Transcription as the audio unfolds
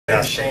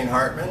I'm Shane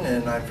Hartman,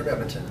 and I'm from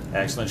Edmonton.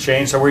 Excellent,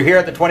 Shane. So we're here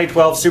at the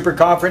 2012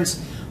 Superconference.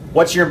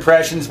 What's your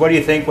impressions? What do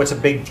you think? What's a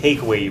big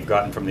takeaway you've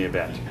gotten from the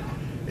event?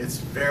 It's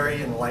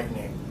very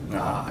enlightening.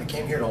 I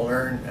came here to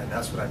learn, and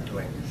that's what I'm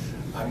doing.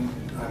 I'm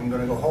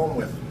going to go home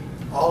with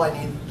all I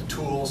need, the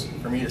tools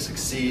for me to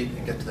succeed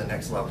and get to the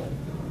next level.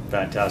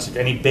 Fantastic.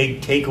 Any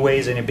big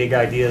takeaways, any big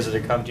ideas that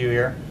have come to you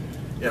here?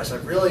 Yes,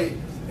 I've really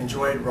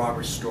enjoyed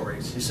Robert's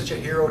stories. He's such a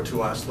hero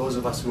to us, those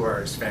of us who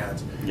are his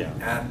fans. Yeah.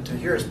 And to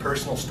hear his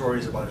personal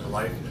stories about his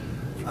life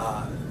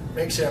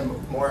makes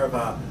him more of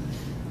a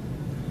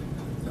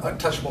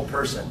untouchable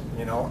person,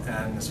 you know,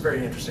 and it's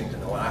very interesting to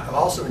know. And I've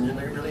also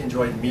really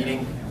enjoyed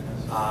meeting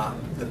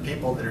the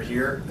people that are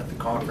here at the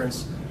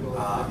conference.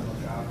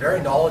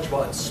 Very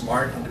knowledgeable and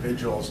smart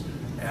individuals,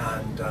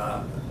 and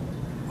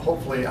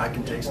hopefully I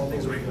can take some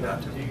things away from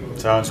that too.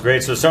 Sounds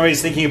great. So if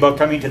somebody's thinking about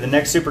coming to the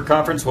next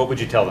Superconference, what would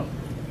you tell them?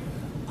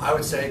 I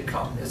would say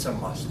come. It's a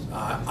must.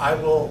 I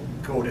will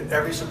go to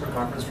every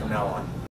Superconference from now on.